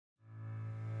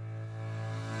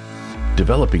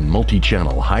developing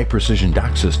multi-channel high-precision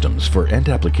DAC systems for end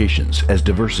applications as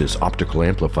diverse as optical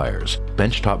amplifiers,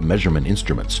 benchtop measurement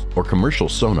instruments, or commercial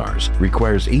sonars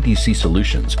requires ADC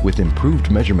solutions with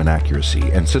improved measurement accuracy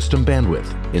and system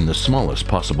bandwidth in the smallest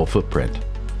possible footprint.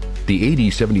 The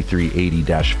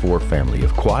AD7380-4 family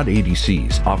of quad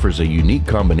ADCs offers a unique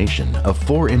combination of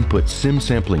 4-input SIM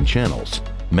sampling channels,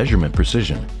 measurement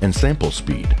precision, and sample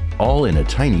speed, all in a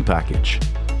tiny package.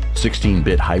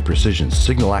 16-bit high-precision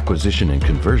signal acquisition and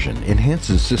conversion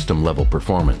enhances system-level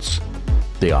performance.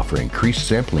 They offer increased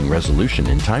sampling resolution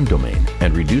in time domain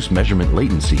and reduce measurement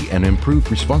latency and improve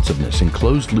responsiveness in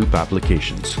closed-loop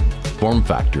applications. Form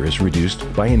factor is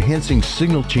reduced by enhancing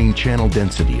signal chain channel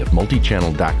density of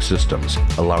multi-channel DAC systems,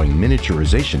 allowing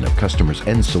miniaturization of customers'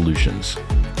 end solutions.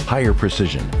 Higher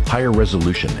precision, higher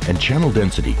resolution, and channel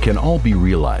density can all be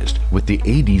realized with the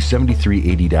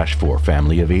AD7380-4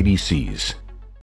 family of ADCs.